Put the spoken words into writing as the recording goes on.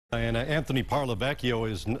And Anthony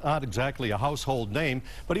Parlavecchio is not exactly a household name,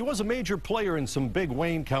 but he was a major player in some big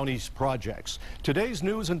Wayne County's projects. Today's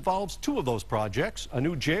news involves two of those projects, a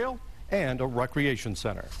new jail and a recreation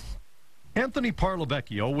center. Anthony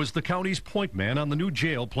Parlavecchio was the county's point man on the new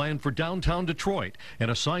jail planned for downtown Detroit, an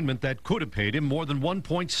assignment that could have paid him more than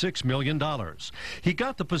 $1.6 million. He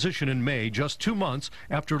got the position in May, just 2 months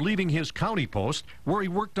after leaving his county post, where he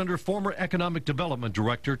worked under former Economic Development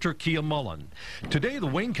Director Turkia Mullin. Today, the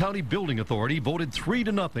Wayne County Building Authority voted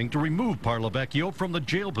 3-0 to remove Parlavecchio from the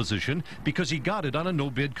jail position because he got it on a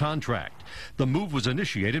no-bid contract. The move was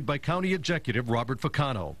initiated by County Executive Robert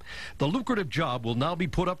Ficano. The lucrative job will now be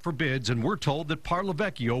put up for bids, and we're told that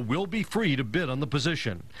Parlavecchio will be free to bid on the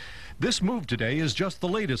position. This move today is just the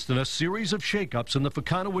latest in a series of shakeups in the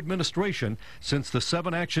Ficano administration since the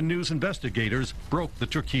 7 Action News investigators broke the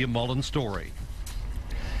Turkia Mullin story.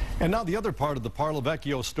 And now the other part of the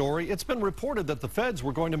Parlavecchio story. It's been reported that the feds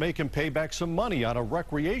were going to make him pay back some money on a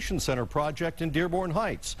recreation center project in Dearborn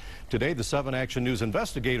Heights. Today, the 7 Action News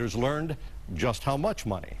investigators learned just how much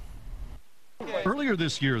money. Earlier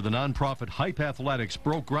this year, the nonprofit Hype Athletics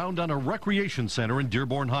broke ground on a recreation center in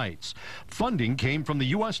Dearborn Heights. Funding came from the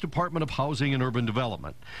U.S. Department of Housing and Urban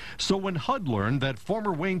Development. So when HUD learned that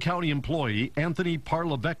former Wayne County employee Anthony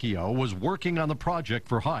Parlavecchio was working on the project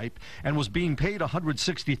for Hype and was being paid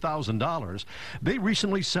 $160,000, they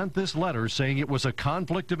recently sent this letter saying it was a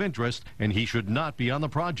conflict of interest and he should not be on the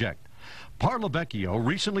project. Parlavecchio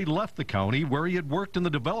recently left the county where he had worked in the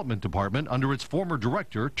development department under its former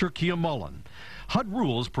director, Turkia Mullin. HUD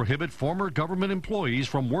rules prohibit former government employees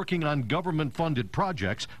from working on government-funded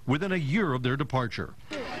projects within a year of their departure.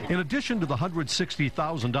 In addition to the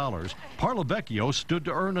 $160,000, Parlavecchio stood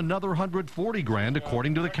to earn another $140,000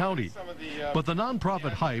 according to the county. But the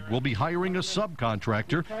nonprofit Hype will be hiring a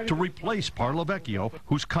subcontractor to replace Parlavecchio,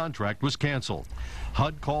 whose contract was canceled.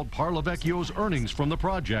 HUD called Parlavecchio's earnings from the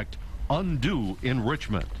project undue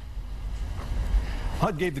enrichment.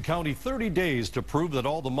 HUD gave the county 30 days to prove that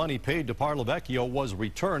all the money paid to Parlavecchio was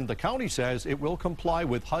returned. The county says it will comply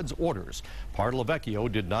with HUD's orders.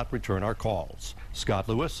 Parlavecchio did not return our calls. Scott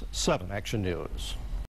Lewis, 7 Action News.